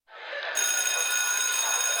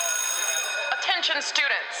Attention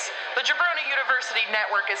students, the Jabroni University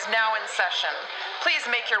Network is now in session. Please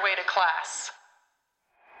make your way to class.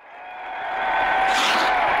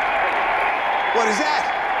 What is that?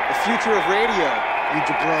 The future of radio, you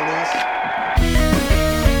jabronis.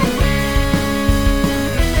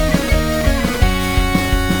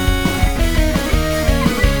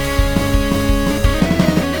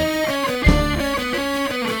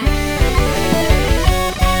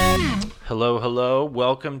 Hello, hello.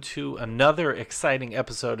 Welcome to another exciting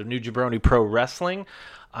episode of New Jabroni Pro Wrestling.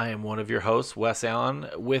 I am one of your hosts, Wes Allen.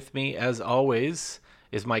 With me, as always,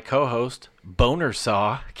 is my co-host, Boner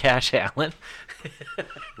Saw, Cash Allen.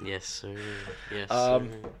 Yes, sir. Yes,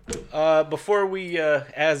 sir. Before we,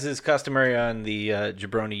 as is customary on the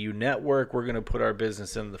Jabroni U Network, we're going to put our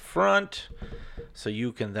business in the front so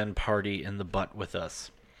you can then party in the butt with us.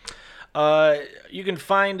 You can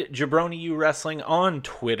find Jabroni U Wrestling on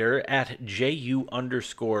Twitter at JU_wrestling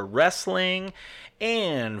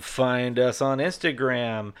and find us on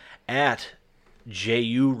Instagram at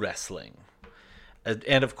JU Wrestling.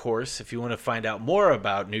 And of course, if you want to find out more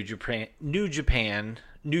about New Jabroni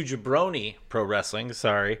Pro Wrestling,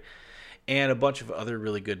 and a bunch of other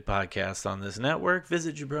really good podcasts on this network,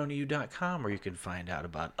 visit JabroniU.com where you can find out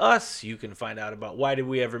about us. You can find out about Why Did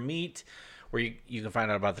We Ever Meet, where you can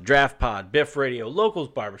find out about the Draft Pod, Biff Radio, Locals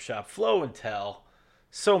Barbershop, Flow and Tell,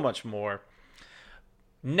 so much more.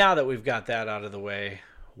 Now that we've got that out of the way,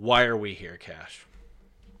 why are we here, Cash?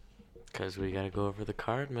 Because we got to go over the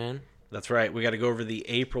card, man. That's right. We got to go over the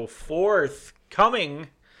April 4th coming.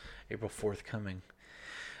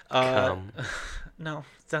 Come. No,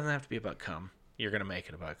 it doesn't have to be about cum. You're going to make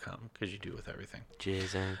it about cum, because you do with everything.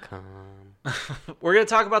 Jizz and cum. We're going to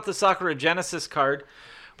talk about the Sakura Genesis card,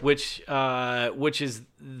 which is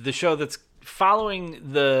the show that's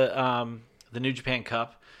following the New Japan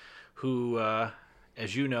Cup, who,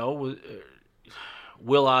 as you know,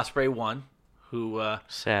 Will Ospreay won. Who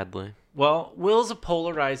sadly. Well, Will's a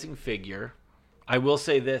polarizing figure. I will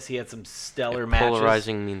say this: he had some stellar matches.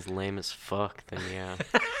 Polarizing means lame as fuck. Then yeah.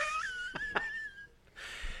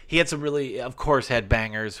 He had some really, of course, had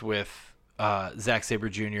bangers with Zack Sabre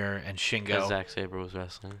Jr. and Shingo. Because Zack Sabre was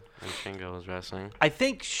wrestling and Shingo was wrestling. I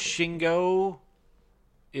think Shingo's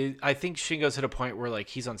at a point where like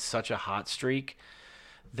he's on such a hot streak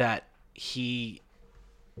that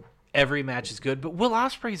every match is good. But Will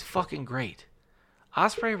Ospreay's fucking great.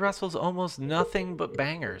 Ospreay wrestles almost nothing but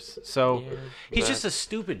bangers, so Yeah, he's just a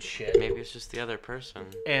stupid shit. Maybe it's just the other person.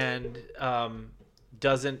 And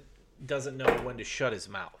doesn't know when to shut his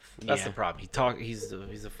mouth. That's the problem. He's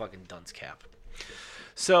a fucking dunce cap.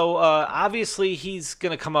 So obviously he's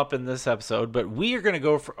gonna come up in this episode, but we're gonna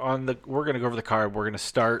go over the card. We'll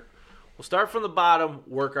start from the bottom,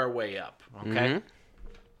 work our way up. Okay. Mm-hmm.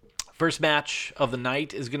 First match of the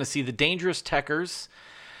night is gonna see the Dangerous Tekkers,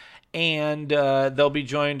 and they'll be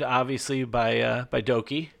joined obviously by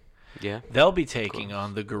Doki. Yeah. They'll be taking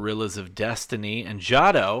on the Gorillas of Destiny and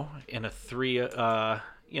Jado in a three.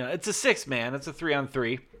 It's a 6-man. It's a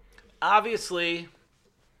 3-on-3. Obviously,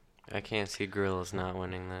 I can't see Gorillas not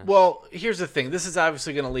winning this. well, here's the thing. This is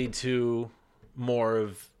obviously going to lead to more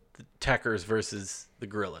of the Tekkers versus the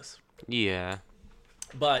Gorillas. Yeah.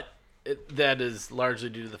 But that is largely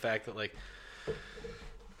due to the fact that, like,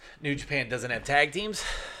 New Japan doesn't have tag teams.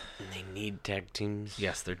 They need tag teams.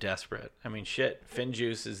 Yes, they're desperate. I mean, shit.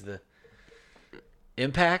 FinJuice is the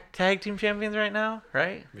Impact Tag Team Champions right now,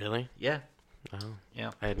 right? Really? Yeah. Oh.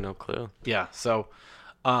 Yeah. I had no clue. Yeah, so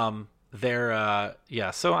they're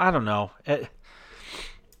so I don't know.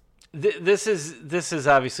 This is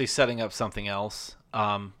obviously setting up something else.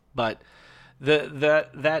 But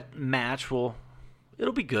that match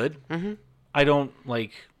it'll be good. Mm-hmm. I don't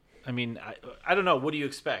know. What do you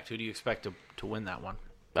expect? Who do you expect to win that one?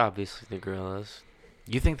 Obviously the Gorillas.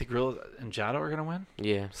 You think the Gorillas and Jado are going to win?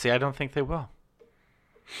 Yeah. See, I don't think they will.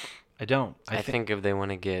 I don't. I think if they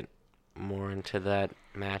want to get more into that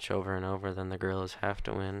match over and over, then the Gorillas have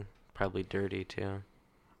to win. Probably dirty too.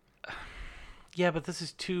 Yeah, but this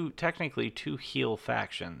is technically two heel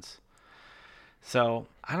factions. So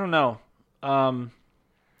I don't know. I'm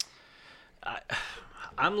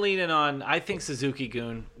leaning on. I think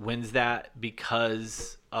Suzuki-gun wins that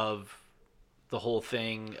because of the whole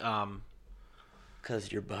thing.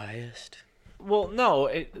 Because you're biased. Well, no,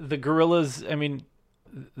 the Gorillas. I mean,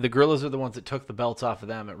 the Gorillas are the ones that took the belts off of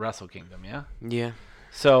them at Wrestle Kingdom. Yeah. Yeah.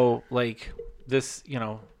 So like this,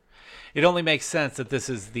 it only makes sense that this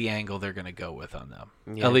is the angle they're going to go with on them.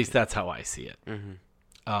 Yeah. At least that's how I see it.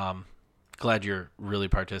 Mm-hmm. Glad you're really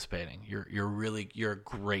participating. You're a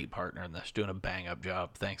great partner in this, doing a bang up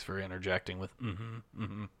job. Thanks for interjecting with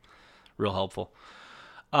real helpful.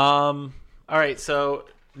 All All right, so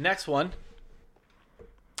next one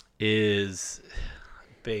is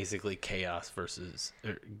basically Chaos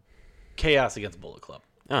against Bullet Club.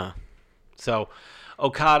 Oh. So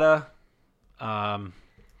Okada, we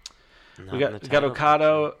got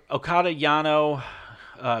Okada, Yano,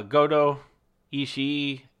 Goto,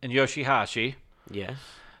 Ishii, and Yoshihashi Yes.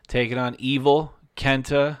 taking on Evil,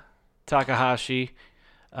 Kenta, Takahashi,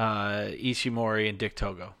 Ishimori, and Dick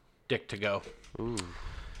Togo. Ooh.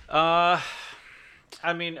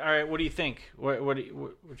 I mean, all right. What do you think? What do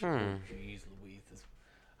you? Jeez, Louise!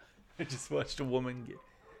 I just watched a woman get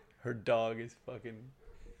her dog is fucking.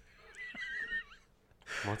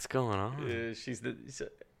 What's going on?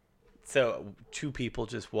 So two people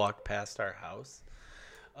just walked past our house.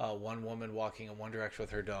 One woman walking in one direction with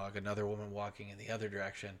her dog, another woman walking in the other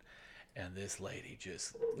direction, and this lady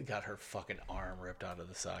just got her fucking arm ripped out of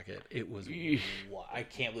the socket. It was. I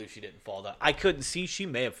can't believe she didn't fall down. I couldn't see. She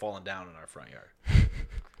may have fallen down in our front yard.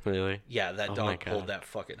 Really? Yeah, that Oh my dog God. pulled that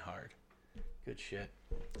fucking hard. Good shit.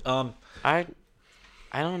 I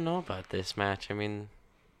don't know about this match. I mean,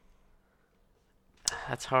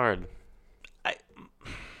 that's hard.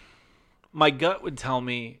 My gut would tell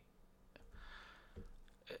me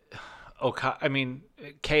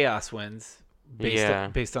Chaos wins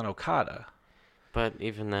based on Okada. But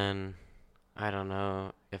even then, I don't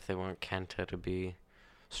know if they want Kenta to be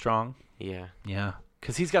Strong. Yeah. Yeah.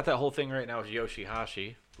 Because he's got that whole thing right now with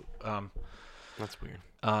Yoshihashi. That's weird.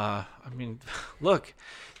 I mean, look.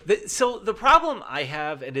 So the problem I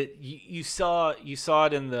have, and you saw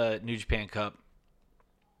it in the New Japan Cup.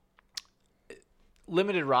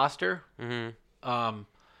 Limited roster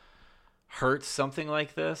hurts something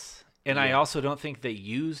like this, and I also don't think they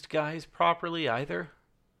used guys properly either.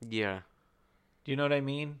 Yeah. Do you know what I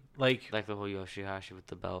mean? Like the whole Yoshihashi with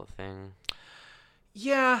the belt thing.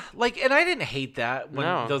 Yeah, and I didn't hate that when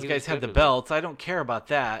those guys had the belts. I don't care about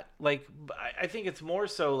that. I think it's more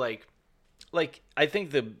so like I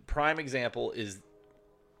think the prime example is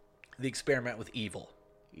the experiment with Evil.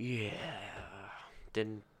 Yeah.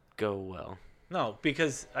 Didn't go well. No,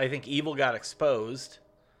 because I think Evil got exposed,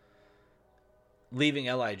 leaving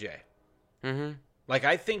LIJ. Mm-hmm.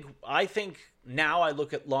 I think now I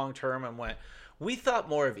look at long term and went, we thought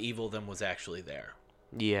more of Evil than was actually there.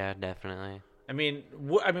 Yeah, definitely. I mean,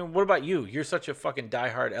 what about you? You're such a fucking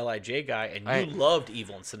diehard LIJ guy, and you loved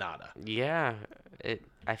Evil and Sonata. Yeah,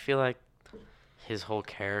 I feel like his whole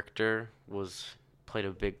character played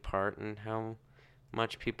a big part in how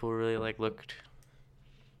much people really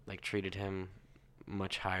treated him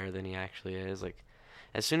much higher than he actually is.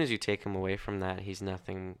 As soon as you take him away from that, he's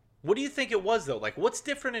nothing. What do you think it was though? What's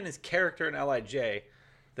different in his character in LIJ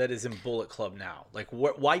that is in Bullet Club now?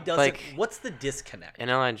 Why doesn't? What's the disconnect? In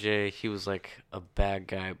LIJ, he was a bad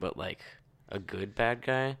guy, but a good bad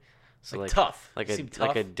guy. So tough. Like a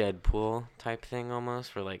Deadpool type thing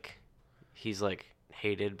almost, where he's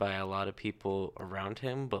hated by a lot of people around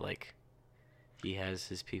him, but he has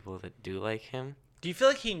his people that do like him. Do you feel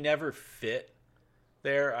like he never fit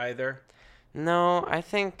there either? No, I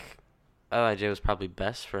think LIJ was probably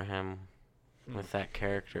best for him with that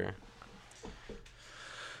character.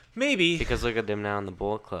 Maybe. Because look at him now in the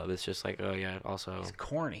Bullet Club. It's just oh yeah, also... He's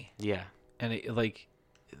corny. Yeah. And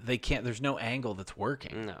they can't... There's no angle that's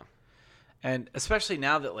working. No. And especially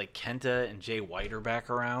now that Kenta and Jay White are back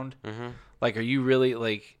around. Mm-hmm. Are you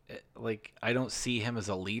really I don't see him as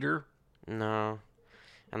a leader. No.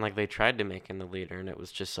 And they tried to make him the leader, and it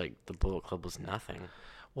was just the Bullet Club was nothing.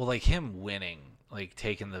 Well, him winning,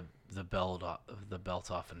 taking the belt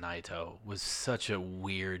off of Naito was such a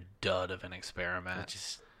weird dud of an experiment. It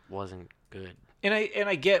just wasn't good. And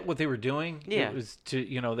I get what they were doing. Yeah. It was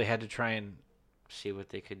to they had to try and see what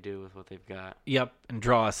they could do with what they've got. Yep, and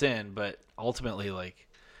draw us in, but ultimately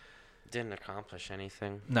didn't accomplish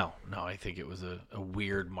anything. No, I think it was a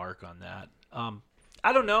weird mark on that.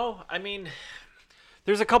 I don't know. I mean,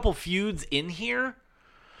 there's a couple feuds in here.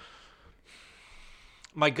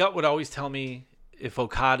 My gut would always tell me if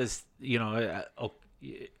Okada's,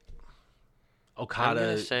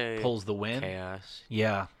 Okada pulls the win. Chaos.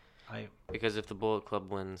 Yeah. Because if the Bullet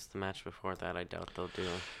Club wins the match before that, I doubt they'll do.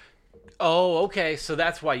 Oh, okay. So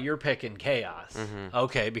that's why you're picking Chaos. Mm-hmm.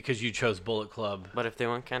 Okay, because you chose Bullet Club. But if they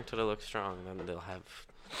want Kenta to look strong, then they'll have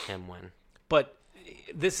him win. But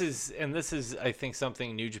this is, I think,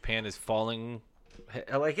 something New Japan is falling.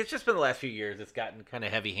 It's just been the last few years. It's gotten kind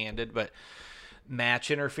of heavy-handed, but match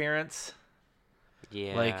interference.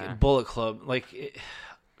 Yeah. Bullet Club.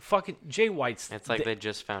 Fucking Jay White's. It's they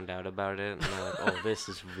just found out about it, and they're oh, this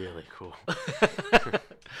is really cool.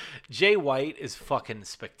 Jay White is fucking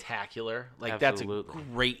spectacular. Absolutely. That's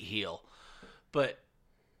a great heel. But,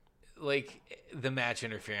 like the match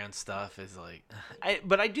interference stuff is like,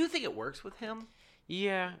 but I do think it works with him.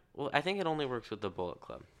 Yeah. Well, I think it only works with the Bullet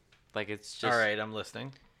Club. Like it's just All right, I'm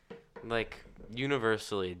listening. like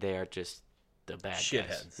universally they are just the bad guys.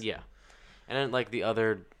 Shitheads. Yeah. And then like the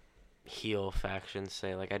other heel factions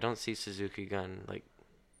say like I don't see Suzuki Gun like.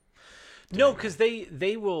 No, because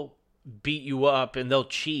they will beat you up and they'll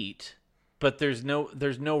cheat, but there's no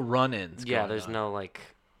run-ins. Yeah, going there's on. no like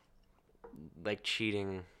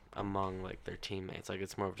cheating among like their teammates. Like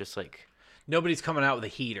it's more of just like Nobody's coming out with a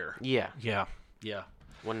heater. yeah. Yeah.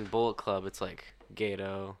 When Bullet Club, it's like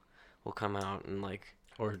Gato will come out and like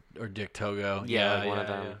Or Dick Togo. Yeah, like one of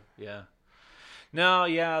them. Yeah. No,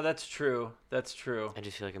 yeah, that's true. That's true. I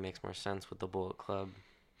just feel like it makes more sense with the Bullet Club.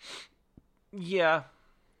 Yeah.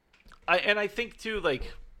 I think too,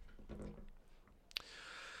 like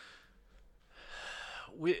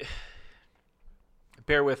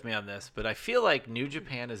bear with me on this, but I feel like New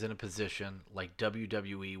Japan is in a position like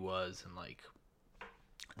WWE was in like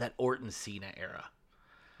that Orton Cena era.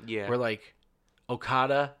 Yeah. Where like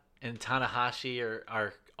Okada and Tanahashi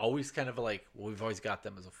are always kind of like, well, we've always got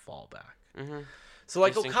them as a fallback. Mm-hmm. So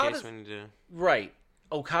like Just in Okada's case when you do. right.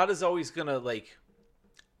 Okada's always gonna like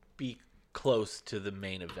be close to the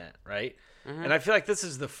main event, right? Mm-hmm. And I feel like this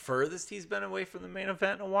is the furthest he's been away from the main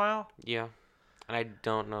event in a while. Yeah. And I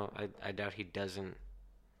don't know. I doubt he doesn't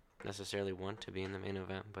necessarily want to be in the main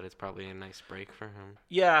event, but it's probably a nice break for him.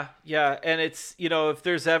 Yeah, and it's, if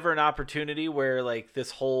there's ever an opportunity where like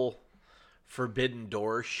this whole forbidden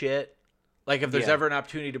door shit, like if there's Yeah. ever an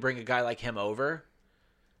opportunity to bring a guy like him over,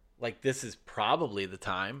 like this is probably the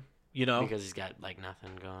time, Because he's got like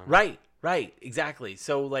nothing going. Right, exactly.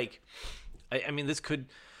 So like, I mean, this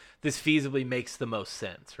feasibly makes the most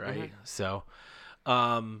sense, right? Mm-hmm. So,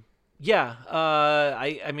 yeah,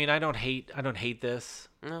 I mean, I don't hate this.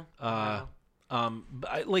 No. But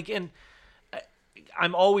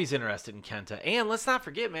I'm always interested in Kenta, and let's not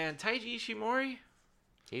forget, man, Taiji Ishimori,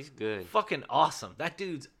 He's good. fucking awesome. That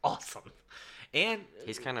dude's awesome, and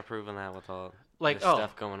He's kind of proven that with all Like, the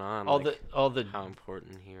stuff going on. all like, the how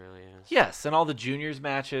important he really is. yes, and all the juniors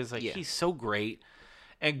matches, like Yeah. he's so great.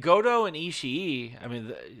 And Goto and Ishii, I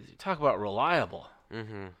mean, talk about reliable.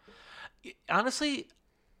 Mm-hmm. Honestly,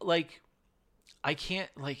 like I can't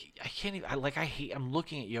even. I'm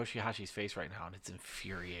looking at Yoshihashi's face right now, and it's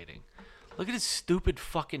infuriating. Look at his stupid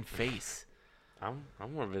fucking face. I'm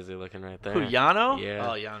more busy looking right there. Who, Yano? Yeah.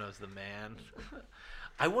 Oh, Yano's the man.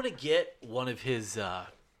 I want to get one of his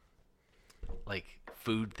like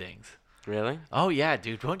food things. Really? Oh yeah,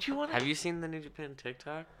 dude. Don't you want to? Have you seen the New Japan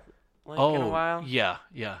TikTok? Like in a while? Yeah.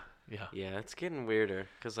 Yeah, it's getting weirder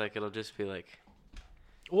because like it'll just be like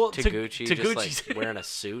Well, Taguchi just like wearing a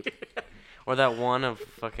suit, or that one of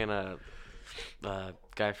fucking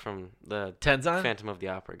guy from the Tenzan? Phantom of the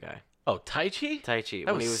Opera guy. Oh, Taichi? Taichi.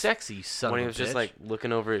 That when was he was sexy, you son when of he a was just bitch. like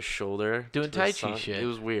looking over his shoulder, Doing to the Tai Chi sun. shit. It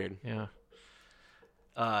was weird. Yeah.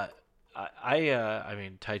 I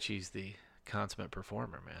mean, Taichi's the consummate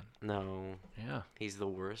performer, man. No, Yeah. he's the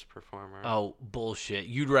worst performer. Oh, bullshit.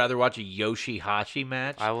 You'd rather watch a Yoshihashi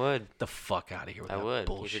match? I would. the fuck out of here with I that would.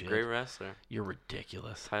 bullshit. He's a great wrestler. You're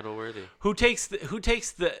ridiculous. Title worthy. Who takes the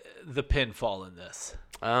pinfall in this?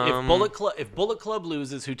 If Bullet Club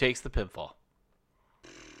loses, who takes the pinfall?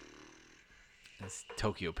 It's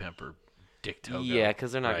Tokyo Pimp or Dick Togo. Yeah,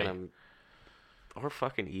 because they're not right? gonna. Or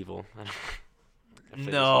fucking Evil.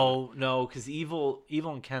 No, because Evil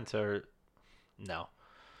and Kenta are no.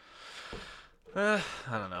 I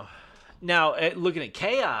don't know. Now looking at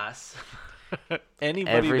Chaos,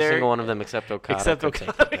 anybody Every there single one of them except Okada. except could take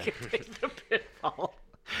Okada the can take the pinfall.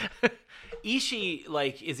 Ishii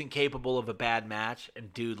like isn't capable of a bad match,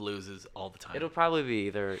 and dude loses all the time. It'll probably be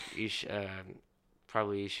either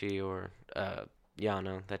probably Ishii or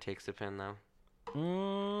Yano that takes the pin though.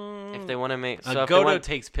 If they want to make so if they Goto want,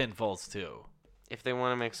 takes pinfalls too. if they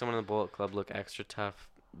want to make someone in the Bullet Club look extra tough,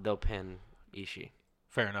 they'll pin Ishii.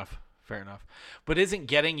 Fair enough. But isn't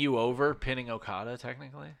getting you over pinning Okada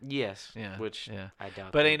technically? Yes. Yeah. Which yeah. I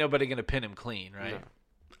doubt. But that. ain't nobody gonna pin him clean, right? No.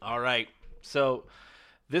 All right. So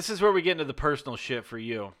this is where we get into the personal shit for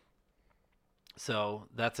you. So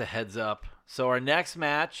that's a heads up. So our next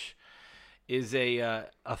match is a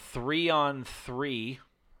 3-on-3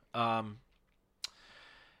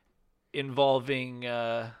 involving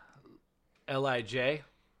LIJ.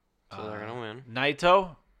 So they're gonna win.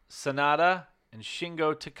 Naito, Sanada, and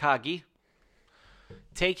Shingo Takagi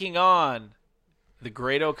taking on the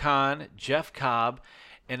Great Okan, Jeff Cobb,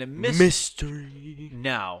 and a mystery.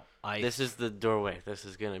 Now, This is the doorway. This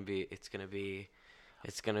is gonna be. It's gonna be.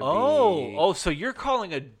 Oh, so you're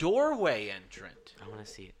calling a doorway entrant? I want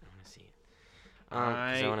to see it.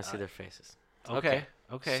 'cause I want to see their faces. Okay.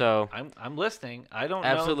 So I'm listening. I don't know.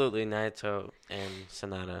 absolutely, Naito and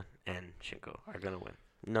Sonata and Shingo are gonna win.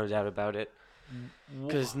 No doubt about it.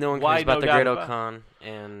 Because no one Why cares about no the doubt Great about- Okan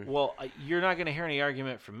and Well, you're not going to hear any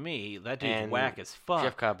argument from me. That dude's and whack as fuck.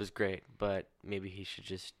 Jeff Cobb is great, but maybe he should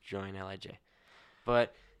just join LIJ.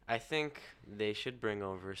 But I think they should bring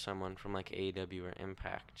over someone from like AEW or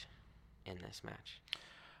Impact in this match.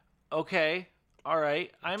 Okay. All right.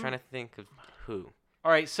 I'm trying to think of who.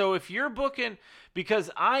 All right. So if you're booking, because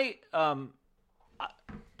Hanari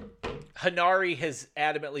has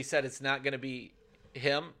adamantly said it's not going to be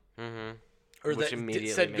him, Mm-hmm. or Which that immediately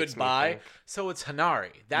said makes me goodbye. think- So it's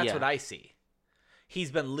Hanari. That's Yeah. what I see.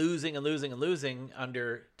 He's been losing and losing and losing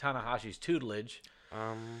under Tanahashi's tutelage.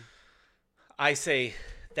 I say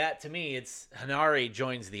that to me, it's Hanari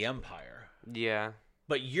joins the Empire. Yeah.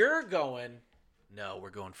 But you're going, no, we're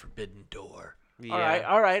going Forbidden Door. Yeah.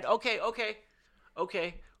 All right. Okay.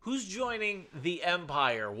 Who's joining the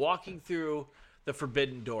Empire, walking through the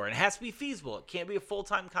Forbidden Door? And it has to be feasible. It can't be a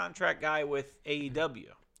full-time contract guy with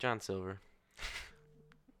AEW. John Silver.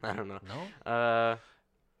 I don't know. No?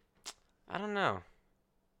 I don't know.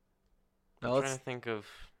 No, I'm trying to think of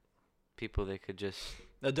people they could just.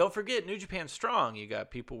 Now, don't forget, New Japan Strong. You got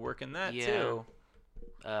people working that, Yeah.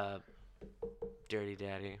 too. Dirty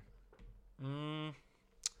Daddy. I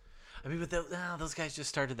mean, but those guys just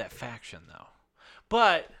started that faction, though.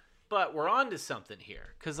 But we're on to something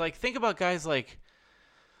here. Because, like, think about guys like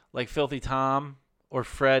Filthy Tom or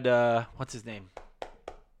Fred, what's his name?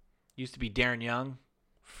 Used to be Darren Young.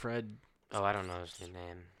 Fred. Oh, I don't know his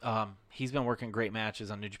name. He's been working great matches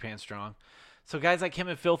on New Japan Strong. So guys like him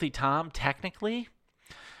and Filthy Tom, technically.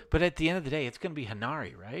 But at the end of the day, it's going to be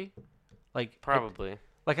Hanari, right? Like Probably.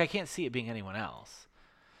 I can't see it being anyone else.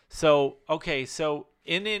 So, okay, so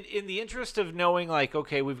in the interest of knowing, like,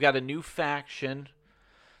 okay, we've got a new faction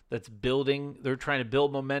that's building. They're trying to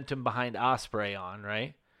build momentum behind Ospreay on,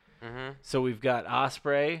 right? Mm-hmm. So we've got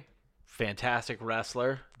Ospreay, fantastic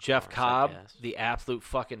wrestler. Jeff Cobb, yes. the absolute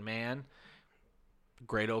fucking man.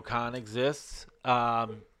 Great Okan exists.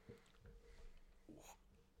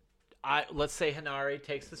 Let's say Hanari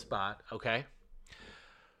takes the spot, okay?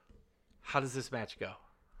 How does this match go?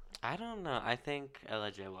 I don't know. I think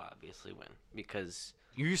LIJ will obviously win because.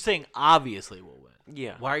 You're saying obviously will win.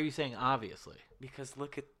 Yeah. Why are you saying obviously? Because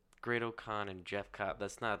look at Great Okan and Jeff Cobb.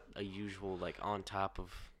 That's not a usual like on top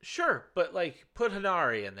of. Sure, but like put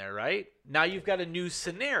Hanari in there, right? Now you've got a new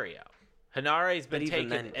scenario. Hanari's been even taking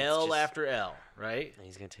then, it's L just- after L, right? And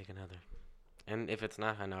he's gonna take another. And if it's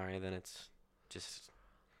not Hanari, then it's just.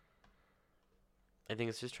 I think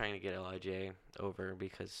it's just trying to get LIJ over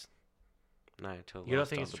because. Naito You don't lost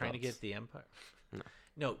think all it's the trying to belts. get the Empire? No.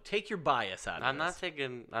 No, take your bias out of I'm this.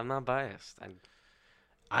 I'm not biased.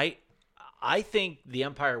 I think the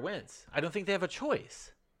Empire wins. I don't think they have a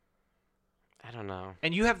choice. I don't know.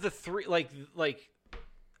 And you have the three, like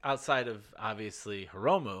outside of obviously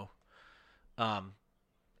Hiromu.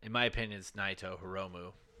 In my opinion, it's Naito,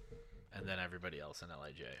 Hiromu, and then everybody else in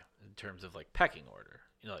LIJ in terms of like pecking order.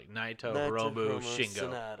 You know, like Naito, Hiromu, Shingo.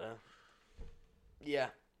 Sonata. Yeah,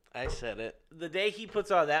 I said it. The day he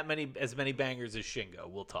puts on as many bangers as Shingo,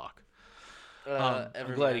 we'll talk. I'm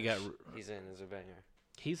Every glad he match got- he's in is a banger.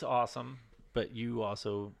 He's awesome, but you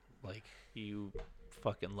also you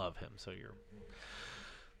fucking love him, so you're.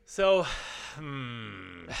 So,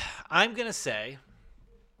 I'm gonna say,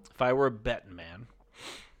 if I were a betting man,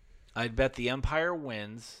 I'd bet the Empire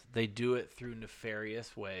wins. They do it through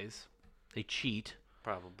nefarious ways. They cheat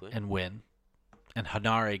Probably. and win, and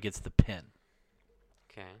Hanare gets the pin,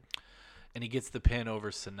 Okay. and he gets the pin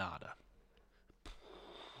over Sonata.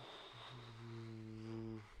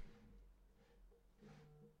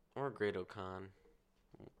 Or Great Okan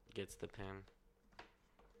gets the pin.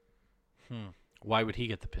 Why would he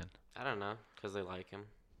get the pin? I don't know, because they like him.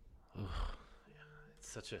 It's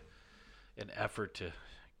such an effort to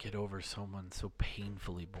get over someone so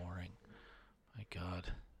painfully boring. My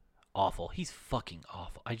God. Awful. He's fucking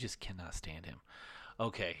awful. I just cannot stand him.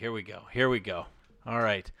 Okay, here we go. All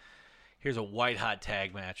right. Here's a white hot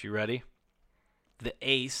tag match. You ready? The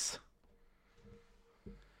Ace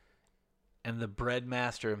and the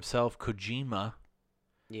Breadmaster himself, Kojima,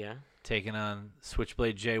 Yeah. taking on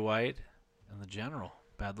Switchblade Jay White and the General,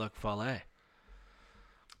 Bad Luck Fale.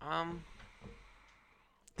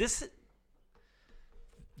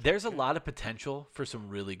 There's a lot of potential for some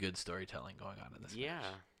really good storytelling going on in this match.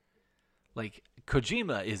 Yeah. Like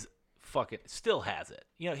Kojima is fucking still has it.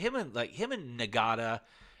 You know, him and Nagata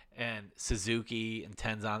and Suzuki and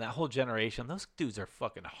Tenzan, that whole generation, those dudes are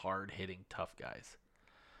fucking hard hitting tough guys.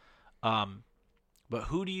 But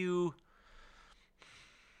who do you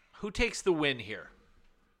Who takes the win here?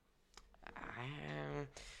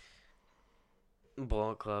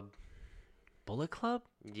 Bullet Club. Bullet Club?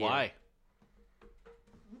 Yeah. Why?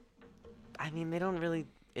 I mean, they don't really.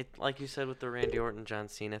 It like you said with the Randy Orton John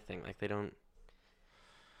Cena thing. Like they don't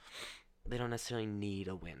necessarily need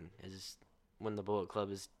a win. Is when the Bullet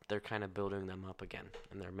Club is they're kind of building them up again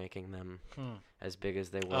and they're making them as big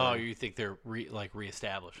as they were. Oh, you think they're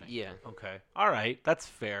reestablishing? Yeah. Okay. All right. That's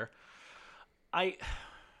fair.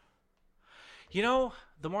 You know,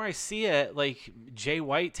 the more I see it, like Jay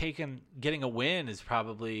White getting a win is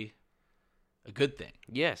probably a good thing.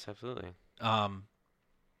 Yes, absolutely.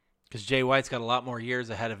 Because Jay White's got a lot more years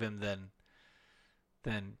ahead of him than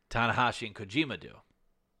Tanahashi and Kojima do.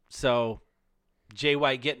 So Jay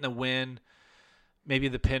White getting a win, maybe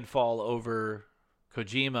the pinfall over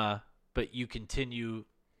Kojima, but you continue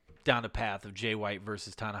down a path of Jay White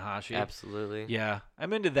versus Tanahashi. Absolutely. Yeah,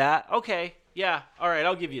 I'm into that. Okay, yeah, all right,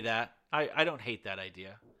 I'll give you that. I don't hate that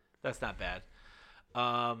idea. That's not bad.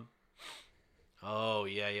 Oh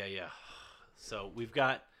yeah. So we've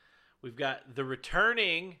got the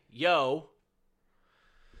returning Yo.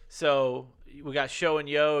 So we got Sho and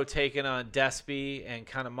Yo taking on Despy and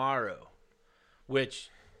Kanemaru, which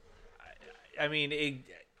I mean,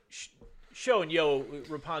 Sho and Yo,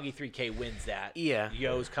 Roppongi 3K wins that. Yeah.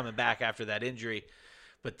 Yo's coming back after that injury,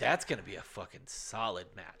 but that's gonna be a fucking solid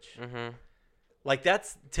match. Mm-hmm. Like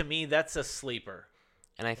to me, that's a sleeper.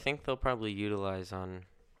 And I think they'll probably utilize on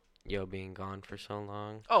Yo being gone for so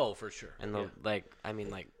long. Oh, for sure. And they'll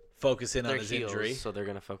focus in on they're his heels, injury. so they're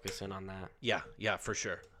gonna focus in on that. Yeah, for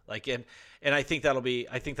sure. Like and I think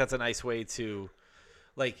that's a nice way to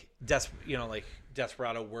like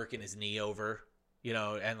Desperado working his knee over,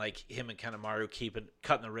 and like him and Kanemaru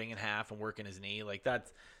cutting the ring in half and working his knee. Like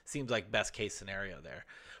that seems like best case scenario there.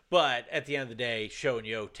 But at the end of the day, Sho and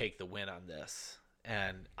Yo take the win on this.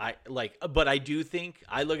 And but I do think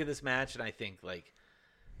I look at this match and I think like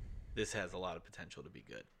this has a lot of potential to be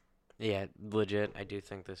good. Yeah, legit. I do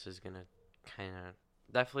think this is gonna kind of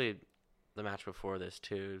definitely the match before this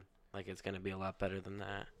too. Like it's gonna be a lot better than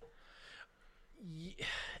that.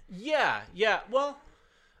 Yeah. Well,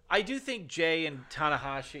 I do think Jay and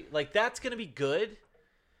Tanahashi like that's gonna be good.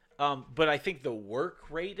 But I think the work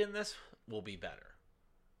rate in this will be better.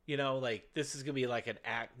 Like this is gonna be like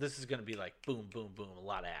this is gonna be like boom, boom, boom, a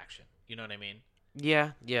lot of action. You know what I mean?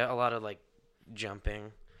 Yeah, a lot of like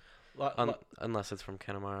jumping. Unless it's from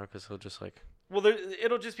Kanemaru, because he'll just like. Well,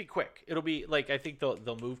 it'll just be quick. It'll be like I think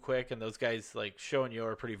they'll move quick, and those guys like Sho and Yo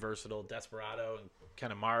are pretty versatile. Desperado and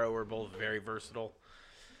Kanemaru are both very versatile.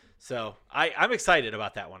 So I'm excited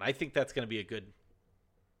about that one. I think that's going to be a good.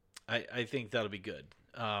 I think that'll be good.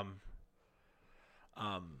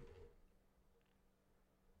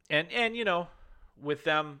 And with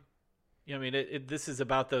them, I mean, this is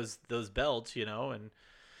about those belts, and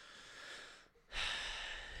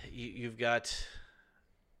you've got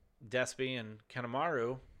Despy and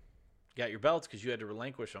Kanemaru got your belts because you had to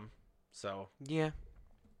relinquish them. So yeah.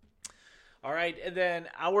 All right, and then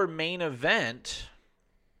our main event,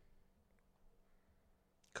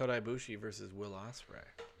 Kota Ibushi versus Will Ospreay,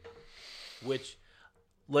 which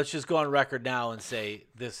let's just go on record now and say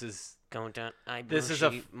this is.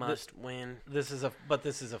 Ibushi must win. This is a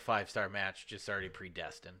 5-star match, just already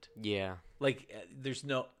predestined. Yeah. Like there's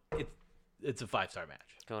no it's a 5-star match.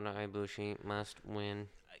 Kota Ibushi must win.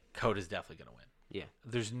 Kota's definitely gonna win. Yeah.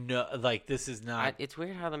 There's no this is not. It's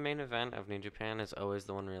weird how the main event of New Japan is always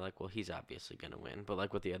the one where you're like, well, he's obviously gonna win, but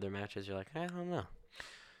like with the other matches, you're like, I don't know.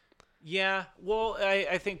 Yeah. Well,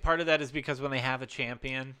 I think part of that is because when they have a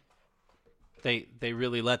champion, they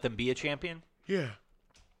really let them be a champion. Yeah.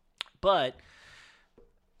 But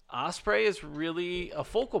Ospreay is really a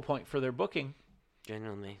focal point for their booking.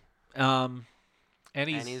 Genuinely. And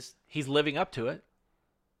he's living up to it.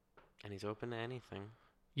 And he's open to anything.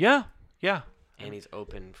 Yeah. And he's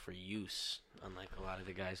open for use, unlike a lot of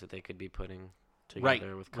the guys that they could be putting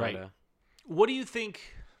together with Kota. Right. What do you think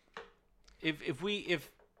if we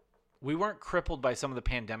weren't crippled by some of the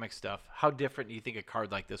pandemic stuff, how different do you think a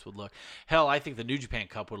card like this would look? Hell, I think the New Japan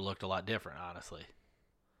Cup would have looked a lot different, honestly.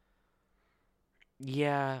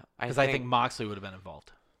 Yeah, because I think Moxley would have been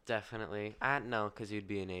involved. Definitely. No, because you'd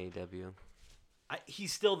be in AEW.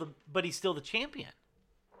 He's still the champion.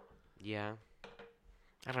 Yeah,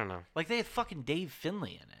 I don't know. Like they had fucking Dave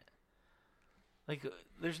Finlay in it. Like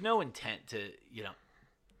there's no intent to you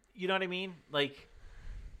know what I mean? Like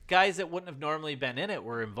guys that wouldn't have normally been in it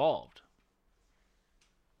were involved.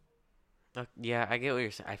 Yeah, I get what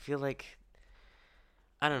you're saying. I feel like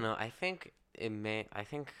I don't know. I think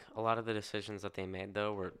a lot of the decisions that they made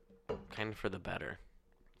though were kind of for the better.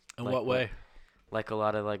 In what way? like a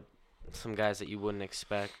lot of like some guys that you wouldn't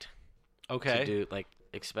expect Okay. to do, like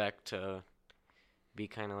expect to be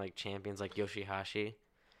kind of like champions, like Yoshihashi.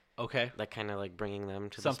 Okay. Like kind of like bringing them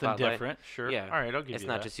to Something the spotlight. different. Sure. Yeah. All right, I'll give It's you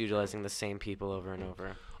not that. just utilizing the same people over and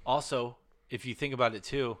over. Also, if you think about it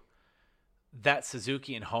too, that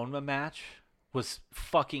Suzuki and Honma match was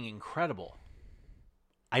fucking incredible.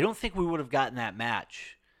 I don't think we would have gotten that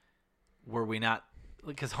match were we not,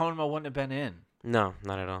 because Honma wouldn't have been in. No,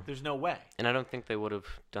 not at all. There's no way. And I don't think they would have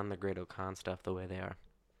done the Great Okan stuff the way they are.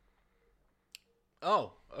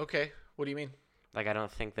 Oh, okay. What do you mean? Like, I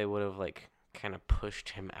don't think they would have, like, kind of pushed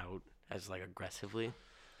him out as, like, aggressively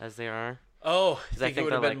as they are. Oh, I I think it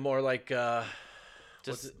would have they're, been like, more like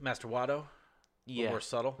just Master Wado? A little yeah, more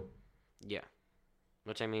subtle. yeah.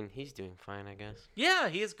 Which, I mean, he's doing fine, I guess. Yeah,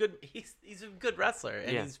 he is good. He's a good wrestler,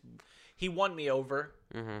 and Yeah. he won me over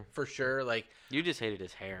Mm-hmm. for sure. Like, You just hated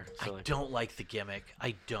his hair. So I like, don't like the gimmick.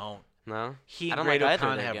 I don't. No? He I and don't Great like either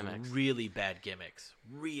Okan of their have gimmicks. really bad gimmicks.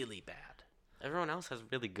 Really bad. Everyone else has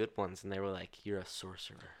really good ones, and they were like, you're a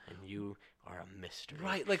sorcerer, and you are a mystery.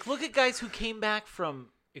 Right. Like, look at guys who came back from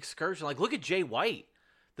Excursion. Like, look at Jay White.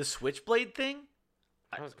 The Switchblade thing,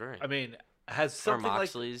 That was great. I mean, has or something like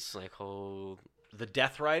Moxley's, like, whole... the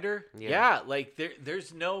Death Rider. Yeah. Yeah, like,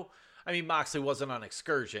 there's no... I mean, Moxley wasn't on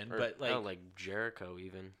Excursion, Or, but, like, oh, like Jericho,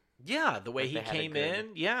 even. yeah, the way like, he they had a came good- in,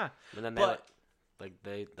 yeah. And then they, But-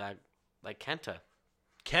 like Kenta.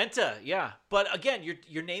 Kenta, yeah. But again,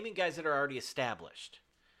 you're naming guys that are already established.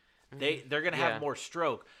 They're gonna Yeah. have more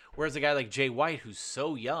stroke. Whereas a guy like Jay White, who's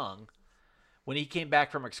so young, when he came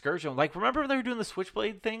back from Excursion, like remember when they were doing the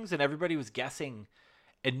Switchblade things and everybody was guessing,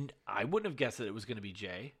 and I wouldn't have guessed that it was gonna be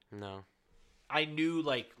Jay. No. I knew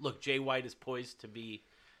like, look, Jay White is poised to be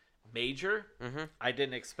major. Mm-hmm. I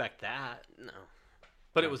didn't expect that, No.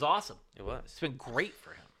 but it was awesome. It was. It's been great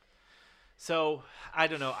for him. So I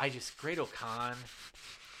don't know. Great Okan,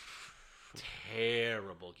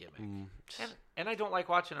 terrible gimmick, and I don't like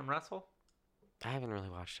watching him wrestle. I haven't really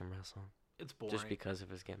watched him wrestle. It's boring. Just because of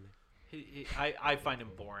his gimmick. I find him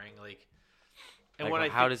boring. Like, and Like, when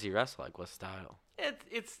how does he wrestle? Like, what style?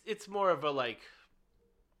 it's more of a like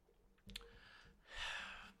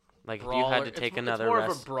Like, brawler. if you had to take another it's more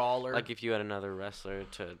of a brawler. like if you had another wrestler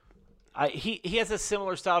to... he has a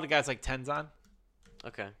similar style to guys like Tenzan.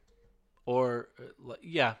 Okay. Or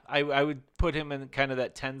yeah, I would put him in kind of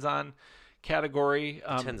that Tenzan category.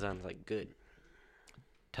 Tenzan's, like, good.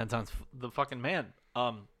 Tenzan's the fucking man.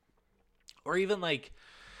 Or even like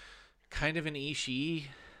kind of an Ishii,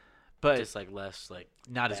 but Just, like, less, like...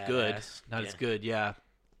 not as good. badass. Not as Yeah. good, yeah.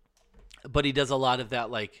 But he does a lot of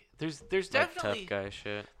that. Like there's Like, definitely tough guy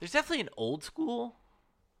shit. there's definitely an old school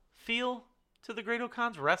feel to the Great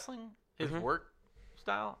Okan's wrestling, his Mm-hmm. work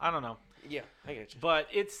style. I don't know. Yeah, I get you. But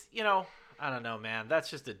it's, I don't know, man.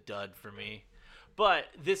 That's just a dud for me. But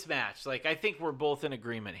this match, like, I think we're both in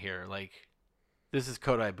agreement here. Like, this is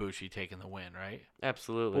Kota Ibushi taking the win, right?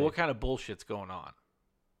 Absolutely. But what kind of bullshit's going on?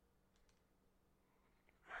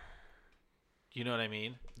 You know what I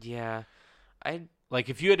mean? Yeah. Like,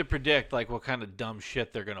 if you had to predict, like, what kind of dumb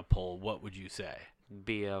shit they're going to pull, what would you say?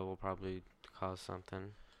 BL will probably cause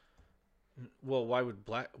something. Well, wait,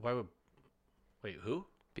 who?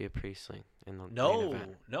 Be a Priestley in the main No,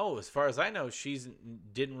 event. no. As far as I know,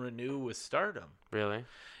 didn't renew with Stardom. Really?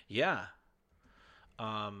 Yeah.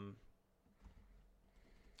 I'm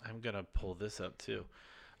gonna pull this up too.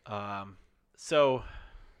 So,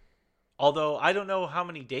 although I don't know how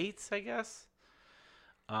many dates, I guess.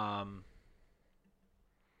 But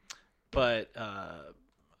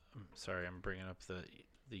I'm sorry, I'm bringing up the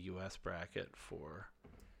U.S. bracket for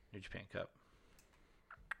New Japan Cup.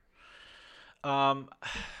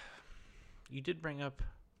 You did bring up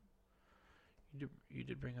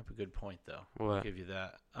a good point though. I'll What? give you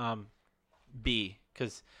that. B,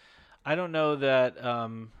 because I don't know that.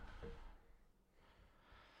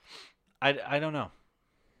 I don't know.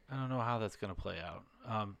 I don't know how that's gonna play out.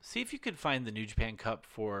 See if you could find the New Japan Cup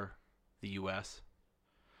for the U.S.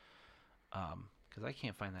 Because I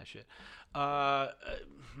can't find that shit.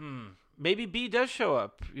 Maybe B does show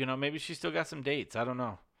up. Maybe she still got some dates. I don't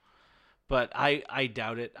know. But I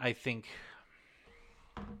doubt it. I think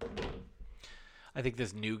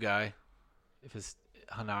this new guy, if it's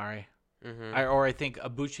Hanare, Mm-hmm. I think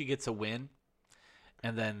Ibushi gets a win,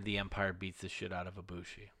 and then the Empire beats the shit out of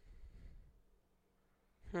Ibushi.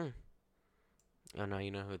 Oh, no,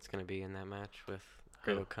 you know who it's going to be in that match with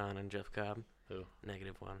Who? Great Okan and Jeff Cobb? Who?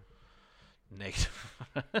 -1. Negative.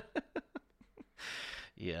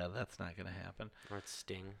 Yeah, that's not gonna happen. Or it's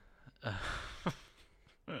Sting.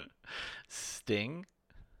 Sting?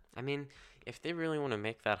 I mean, if they really want to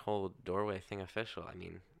make that whole doorway thing official, I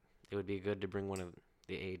mean, it would be good to bring one of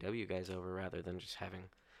the AEW guys over rather than just having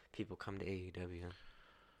people come to AEW.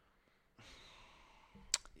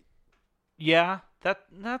 Yeah,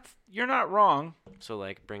 that's you're not wrong. So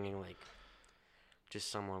like bringing like just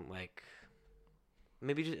someone like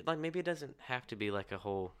maybe it doesn't have to be like a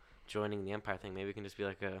whole joining the Empire thing. Maybe it can just be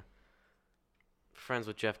like a friends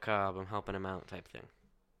with Jeff Cobb, I'm helping him out type thing.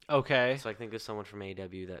 Okay. So I think there's someone from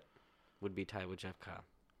AEW that would be tied with Jeff Cobb.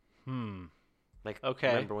 Like, Okay.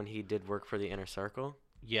 remember when he did work for the Inner Circle?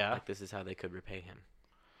 Yeah. Like, this is how they could repay him.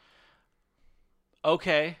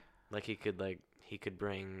 Okay. Like, he could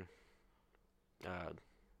bring,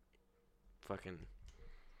 fucking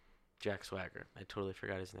Jack Swagger. I totally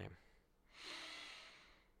forgot his name.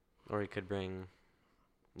 Or he could bring,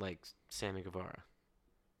 like, Sammy Guevara.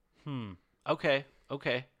 Okay.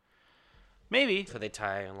 Maybe. So they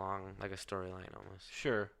tie along, like, a storyline almost.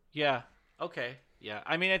 Sure. Yeah. Okay. Yeah.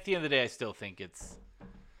 I mean, at the end of the day, I still think it's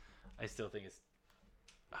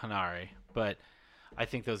Hanare, but I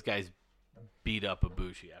think those guys beat up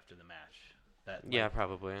Ibushi after the match. Yeah,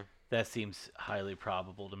 probably. That seems highly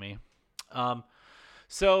probable to me.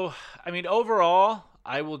 So, I mean, overall,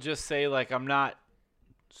 I will just say, like, I'm not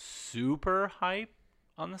super hype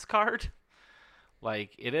on this card.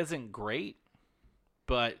 Like, it isn't great,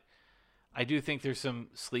 but I do think there's some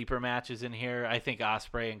sleeper matches in here. I think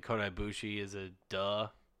Ospreay and Kota Ibushi is a duh.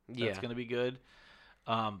 That's going to be good.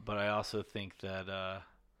 But I also think that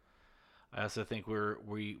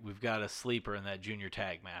we've got a sleeper in that junior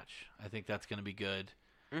tag match. I think that's going to be good.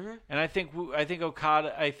 Mm-hmm. And I think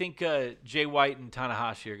Jay White and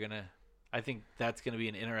Tanahashi are gonna. I think that's going to be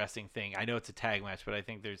an interesting thing. I know it's a tag match, but I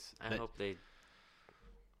think there's. I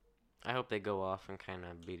hope they go off and kind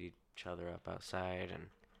of beat each other up outside, and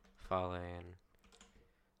Fale and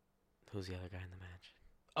who's the other guy in the match?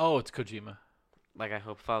 Oh, it's Kojima. Like, I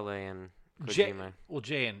hope Fale and Kojima.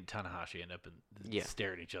 Jay and Tanahashi end up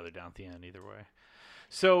staring at each other down at the end either way.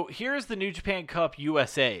 So here's the New Japan Cup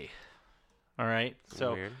USA. All right,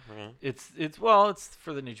 so Weird. Okay. it's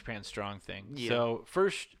for the New Japan Strong thing. Yeah. So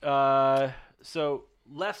first, so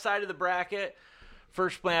left side of the bracket,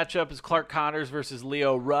 first matchup is Clark Connors versus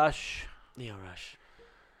Leo Rush. Leo Rush.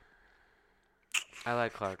 I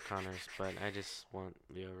like Clark Connors, but I just want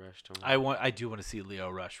Leo Rush to win. I do want to see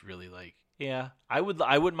Leo Rush really I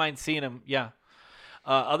wouldn't mind seeing him. Yeah.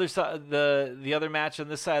 Other side, the other match on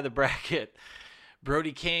this side of the bracket,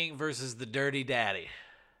 Brody King versus the Dirty Daddy.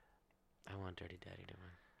 I want Dirty Daddy to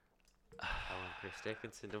win. I want Chris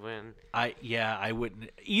Dickinson to win. I wouldn't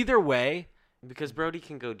either way because Brody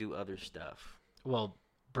can go do other stuff.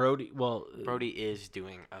 Brody is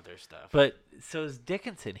doing other stuff. But so is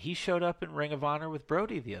Dickinson. He showed up in Ring of Honor with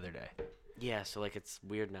Brody the other day. Yeah, so like it's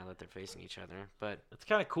weird now that they're facing each other, but it's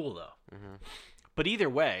kind of cool though. Mm-hmm. But either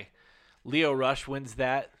way, Leo Rush wins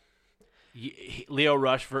that. Leo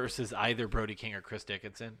Rush versus either Brody King or Chris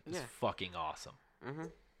Dickinson is fucking awesome. Mm-hmm.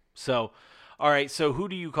 So, all right. So who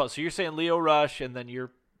do you call? So you're saying Leo Rush, and then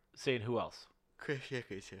you're saying who else? Chris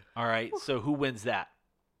Dickinson. All right. So who wins that?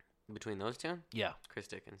 Between those two? Yeah. Chris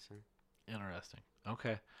Dickinson. Interesting.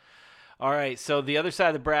 Okay. All right. So the other side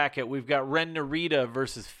of the bracket, we've got Ren Narita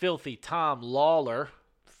versus Filthy Tom Lawler.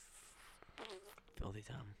 Filthy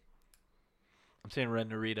Tom. I'm saying Ren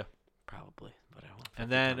Narita. Probably, but I won't.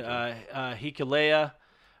 And then Hikuleo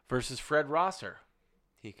versus Fred Rosser.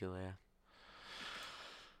 Hikuleo.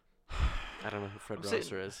 I don't know who Fred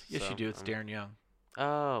Rosser is. Yes, so you do. It's Darren Young.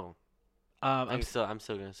 Oh. I'm still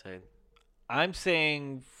gonna say. I'm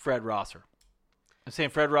saying Fred Rosser. I'm saying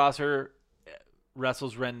Fred Rosser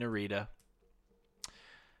wrestles Ren Narita,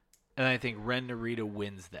 and I think Ren Narita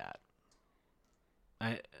wins that.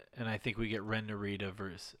 I think we get Ren Narita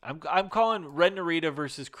versus. I'm calling Ren Narita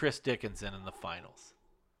versus Chris Dickinson in the finals.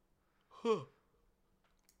 All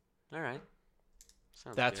right.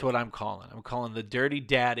 Sounds That's good. what I'm calling. I'm calling the Dirty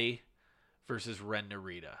Daddy versus Ren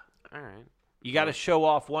Narita. All right. You got to show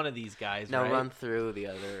off one of these guys. Now right? run through the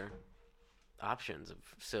other options.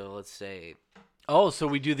 So let's say. Oh, so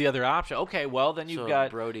we do the other option. Okay, well then you've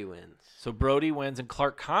got Brody wins. So Brody wins and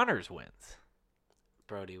Clark Connors wins.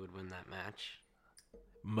 Brody would win that match.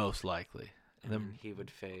 Most likely. And then he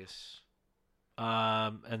would face.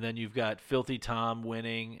 And then you've got Filthy Tom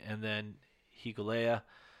winning, and then Hikuleo.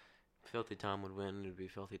 Filthy Tom would win. It would be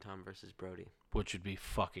Filthy Tom versus Brody, which would be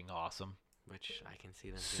fucking awesome. Which I can see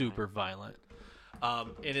them super doing. Violent.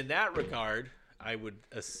 And in that regard, I would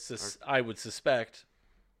suspect.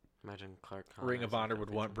 Imagine Clark Connors Ring of Honor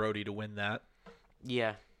would want Brody to win that.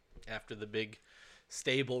 Yeah. After the big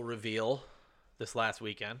stable reveal this last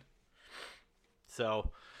weekend. So,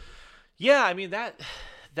 yeah, I mean that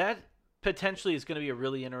potentially is going to be a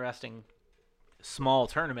really interesting small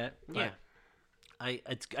tournament. But Yeah. I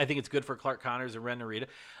think it's good for Clark Connors and Ren Narita.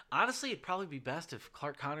 Honestly, it'd probably be best if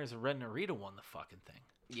Clark Connors and Ren Narita won the fucking thing.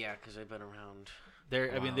 Yeah, because they've been around.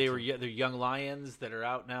 They're Wow, they're young lions that are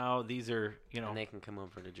out now. These are And they can come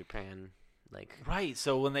over to Japan, like. right.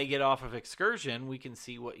 So when they get off of excursion, we can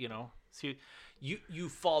see what see. You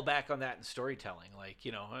fall back on that in storytelling, like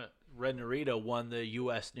Ren Narita won the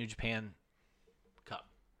U.S. New Japan Cup.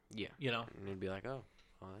 Yeah. And it'd be like, oh,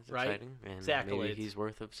 well, that's Right. exciting. And Exactly. maybe he's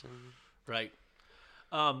worth of some. Right.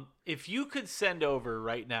 If you could send over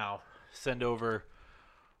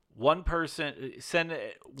one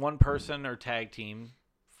person or tag team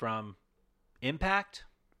from Impact,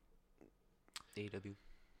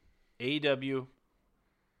 AEW,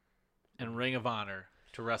 and Ring of Honor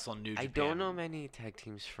to wrestle in New Japan. I don't know many tag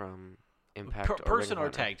teams from Impact or person Ring or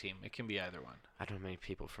of Honor. tag team. It can be either one. I don't know many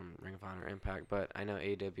people from Ring of Honor or Impact, but I know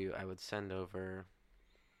AEW. I would send over.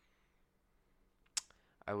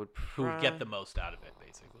 I would. Who would get the most out of it,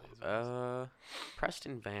 basically. is what I'm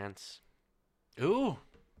Preston Vance. saying. Ooh,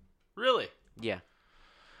 really? Yeah,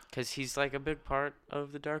 because he's like a big part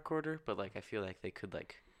of the Dark Order, but like I feel like they could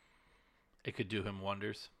like. It could do him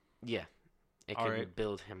wonders. Yeah, it All could right.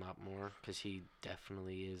 build him up more because he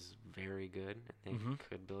definitely is very good. I think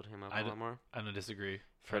could build him up a lot more. I don't disagree.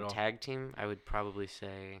 For at a all. tag team, I would probably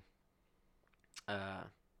say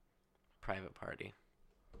Private Party.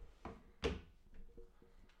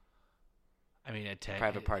 I mean, a tag.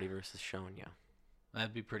 Private Party versus Shonya.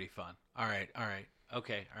 That'd be pretty fun. All right.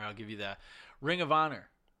 Okay, all right, I'll give you that. Ring of Honor.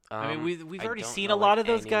 I mean, we've I already don't seen know, a lot like, of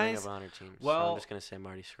those any guys. Ring of Honor teams, so Well- I'm just gonna say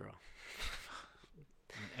Marty Scurll.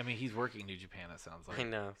 I mean, he's working New Japan. That sounds like. I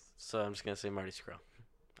know, so I'm just gonna say Marty Scurll.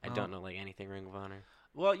 I don't know like anything Ring of Honor.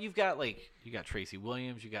 Well, you got Tracy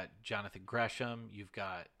Williams, you got Jonathan Gresham, you've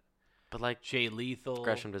got But like Jay Lethal.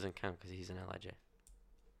 Gresham doesn't count because he's an LIJ.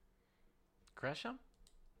 Gresham?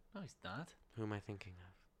 No, he's not. Who am I thinking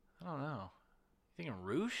of? I don't know. You thinking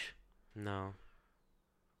Roosh? No,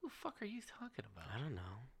 Who the fuck are you talking about? I don't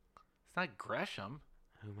know. It's not Gresham.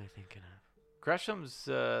 Who am I thinking of? Gresham's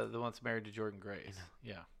the one that's married to Jordan Grace.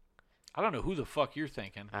 Yeah. I don't know who the fuck you're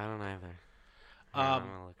thinking. I don't either. Um, I'm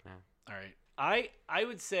gonna look now. All right. I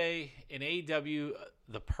would say in AEW,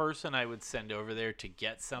 the person I would send over there to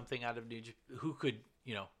get something out of New Japan, who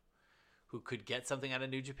could get something out of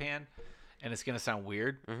New Japan, and it's going to sound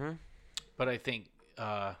weird, but I think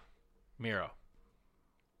Miro.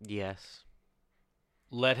 Yes.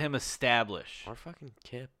 Let him establish. Or fucking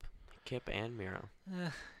Kip and Miro.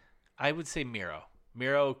 I would say Miro.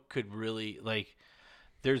 Miro could really,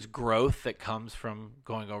 there's growth that comes from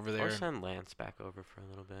going over there. Or send Lance back over for a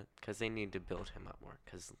little bit because they need to build him up more.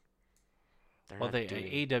 Because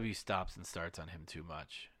AEW stops and starts on him too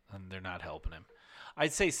much, and they're not helping him.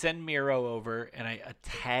 I'd say send Miro over, and a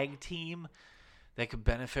tag team that could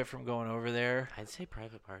benefit from going over there. I'd say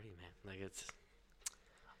Private Party, man. Like it's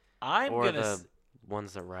Or the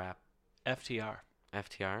ones that rap. FTR.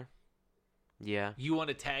 FTR. Yeah, You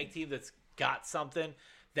want a tag team that's got something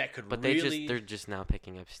that could but really. they're just now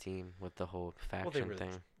picking up steam with the whole faction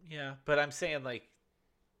thing. Yeah, but I'm saying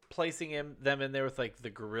placing them in there with the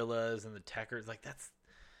Gorillas and the Techers,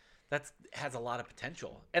 that's has a lot of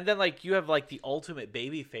potential. And then you have the ultimate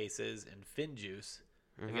baby faces and FinJuice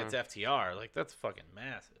against FTR. That's fucking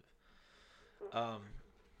massive.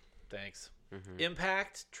 Thanks.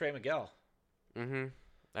 Impact, Trey Miguel.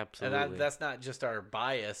 Absolutely. And that's not just our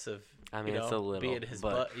bias of I mean, it's a little, being his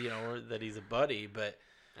but- or that he's a buddy, but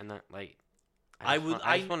and that I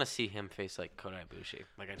just want to see him face Kota Ibushi.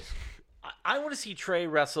 I want to see Trey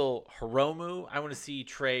wrestle Hiromu. I want to see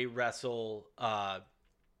Trey wrestle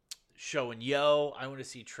Sho and Yo. I want to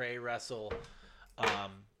see Trey wrestle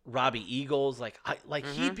Robbie Eagles.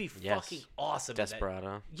 He'd be fucking awesome. Desperado.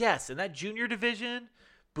 In that. Yes, in that junior division,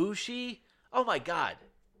 Bushi. Oh my god,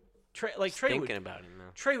 Trey Thinking about him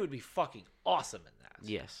now. Trey would be fucking awesome in that.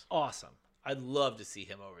 Yes. Awesome. I'd love to see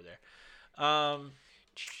him over there. A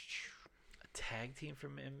tag team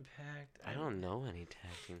from Impact. I don't know any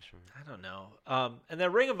tag teams from. I don't know. And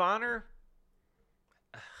then Ring of Honor.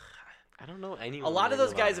 I don't know any. A lot of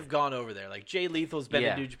those guys have gone over there. Jay Lethal's been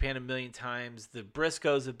Yeah. in New Japan a million times. The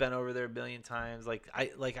Briscoes have been over there a million times.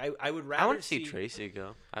 I would rather I want to see Tracy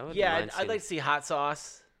go. I would. Yeah, I'd like to see Hot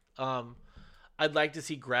Sauce. I'd like to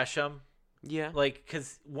see Gresham. Yeah.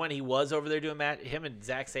 Because when he was over there doing him and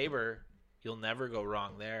Zack Sabre, you'll never go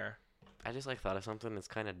wrong there. I just thought of something that's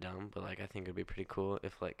kind of dumb, but I think it'd be pretty cool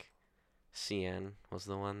if CN was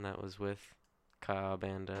the one that was with Cobb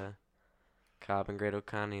and Great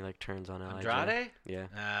O'Con. He turns on LIJ. Andrade?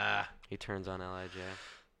 Yeah. He turns on LIJ.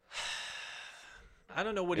 I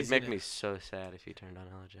don't know what It'd he's make gonna... me so sad if he turned on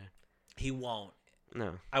LIJ. He won't.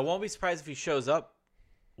 No. I won't be surprised if he shows up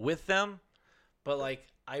with them, but like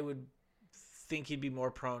I would think he'd be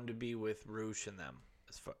more prone to be with Roosh and them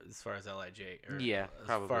as far as LIJ. Or Yeah,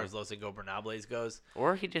 probably. As far as Los Ingobernables goes.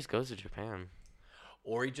 Or he just goes to Japan.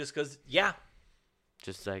 Or he just goes, yeah.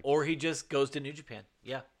 Just like, Or he just goes to New Japan.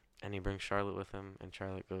 Yeah. and he brings Charlotte with him, and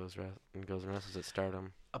Charlotte goes and wrestles at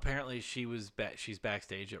Stardom. Apparently she's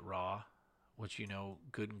backstage at Raw, which you know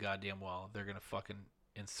good and goddamn well they're gonna fucking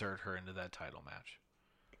insert her into that title match.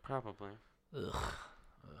 Probably. Ugh.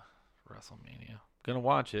 WrestleMania. Gonna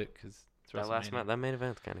watch it because That last match, that main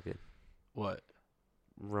event's kind of good. What?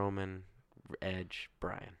 Roman, Edge,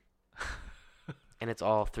 Bryan. And it's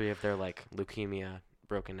all three of their, like, leukemia,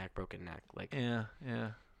 broken neck. Like, Yeah.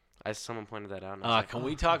 as someone pointed that out. And I was like, Can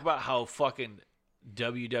we talk about how fucking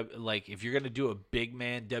like if you're gonna do a big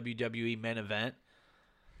man WWE main event,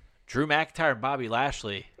 Drew McIntyre and Bobby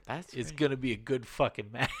Lashley is gonna be a good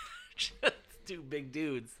fucking match. Two big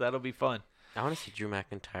dudes. That'll be fun. I want to see Drew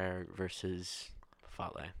McIntyre versus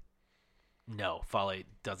Fale. No, Fale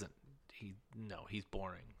doesn't. He's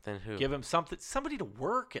boring. Then who? Give him somebody to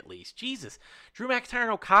work at least. Jesus, Drew McIntyre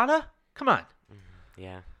and Okada. Come on,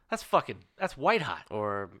 Yeah. that's white hot.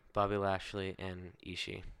 Or Bobby Lashley and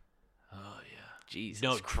Ishii. Oh yeah. Jesus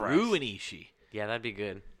No, Christ. Drew and Ishii. Yeah, that'd be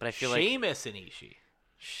good. But I feel like Sheamus and Ishii.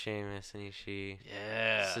 Sheamus and Ishii.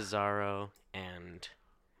 Yeah. Cesaro and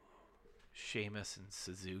Sheamus and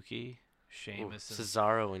Suzuki. Sheamus and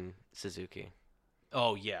Cesaro and Suzuki.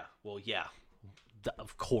 Oh yeah. Well, yeah.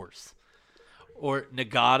 Of course. Or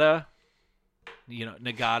Nagata. You know,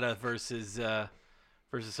 Nagata versus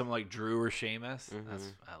someone like Drew or Sheamus.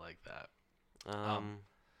 I like that.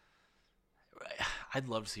 I'd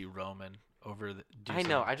love to see Roman over the. I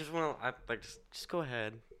know. I just want to just go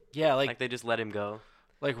ahead. Yeah, Like they just let him go.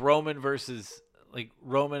 like Roman versus like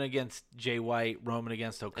Roman against Jay White, Roman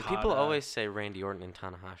against Okada. And people always say Randy Orton and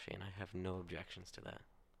Tanahashi, and I have no objections to that.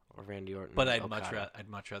 Or Randy Orton. But and I'd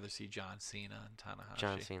much rather see John Cena and Tanahashi.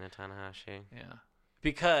 John Cena, Tanahashi. Yeah,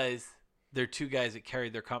 because they're two guys that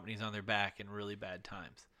carried their companies on their back in really bad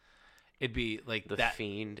times. It'd be like The that.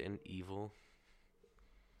 Fiend and Evil.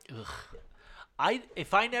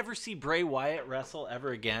 If I never see Bray Wyatt wrestle ever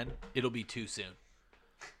again, it'll be too soon.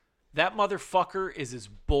 That motherfucker is as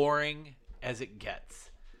boring as it gets.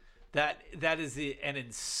 That is an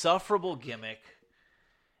insufferable gimmick.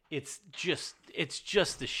 It's just the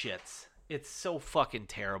shits. It's so fucking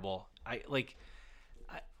terrible.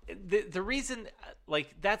 The reason,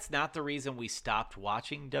 like, that's not the reason we stopped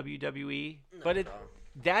watching WWE, but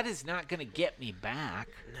that is not going to get me back.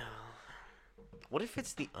 No. What if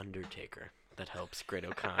it's The Undertaker that helps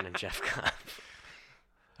Great-O-Khan and Jeff Cobb?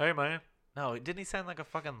 Hey, man. No, didn't he sign like a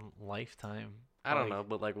fucking lifetime? I don't know,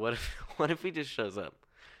 but like, what if he just shows up?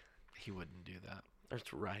 He wouldn't do that. Or it's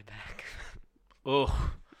Ryback.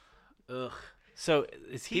 Ugh. So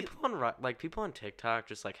is he? People on TikTok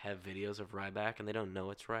just like have videos of Ryback and they don't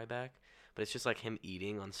know it's Ryback, but it's just like him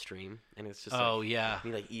eating on stream, and it's just Yeah.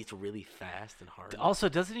 he like eats really fast and hard. Also,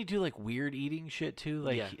 doesn't he do like weird eating shit too?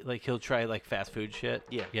 Like Yeah. he'll try like fast food shit.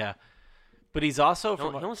 Yeah. Yeah. But he's also He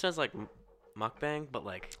almost does like mukbang, but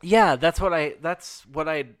like yeah, that's what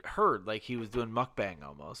I'd heard. Like he was doing mukbang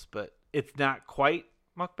almost, but it's not quite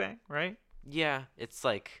mukbang, right? yeah, it's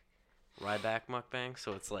like Ryback mukbang,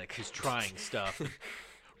 so it's like He's trying stuff.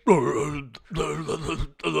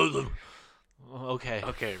 Okay.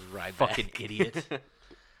 Okay, Ryback. Fucking idiot.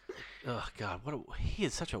 Oh God, he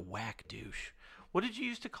is such a whack douche. What did you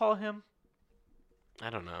used to call him? I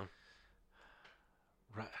don't know.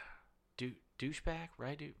 Douchebag,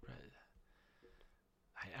 right?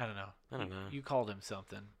 I don't know. I don't know. You called him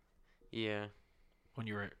something Yeah. when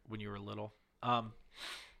you were little.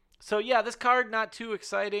 So yeah, this card not too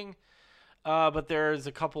exciting, but there's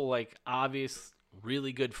a couple like obvious,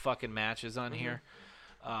 really good fucking matches on here,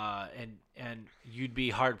 and you'd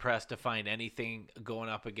be hard pressed to find anything going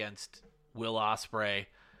up against Will Ospreay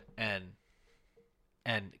and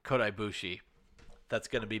Kota Ibushi that's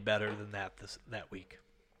going to be better than that week.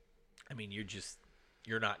 I mean,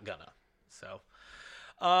 you're not gonna. So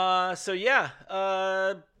yeah,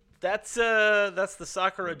 that's the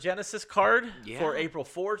Sakura Genesis card for April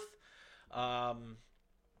 4th.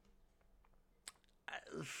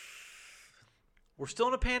 We're still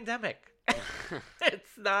in a pandemic.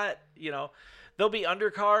 It's not, there'll be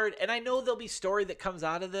undercard, and I know there'll be story that comes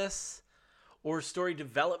out of this or story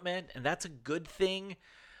development, and that's a good thing.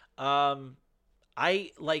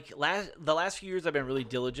 I the last few years I've been really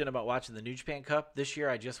diligent about watching the New Japan Cup. This year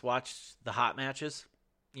I just watched the hot matches.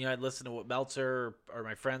 I'd listen to what Meltzer or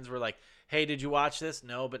my friends were like, "Hey, did you watch this?"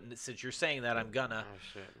 No, but since you're saying that, I'm gonna. Oh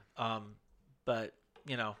shit. But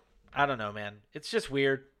I don't know, man. It's just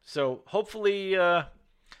weird. So hopefully, as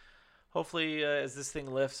this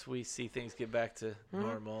thing lifts, we see things get back to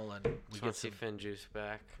normal and we Just get want to see some. Finn Juice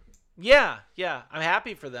back. Yeah, I'm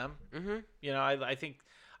happy for them. Mm-hmm. You know, I think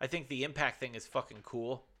the Impact thing is fucking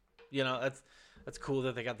cool. You know, that's cool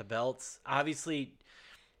that they got the belts. Obviously,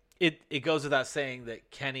 it goes without saying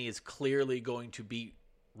that Kenny is clearly going to beat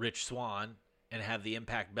Rich Swann and have the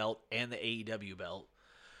Impact belt and the AEW belt.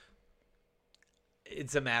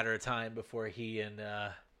 It's a matter of time before he's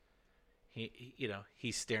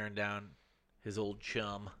staring down his old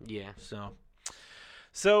chum. Yeah. So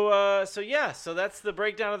that's the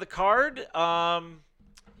breakdown of the card.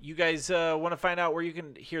 You guys want to find out where you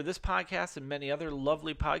can hear this podcast and many other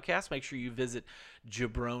lovely podcasts, make sure you visit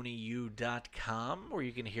jabroniu.com, where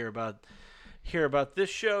you can hear about this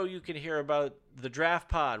show. You can hear about the Draft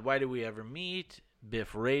Pod, Why Do We Ever Meet,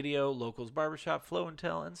 Biff Radio, Locals Barbershop, Flow and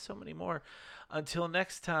Tell, and so many more. Until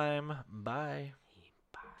next time, bye.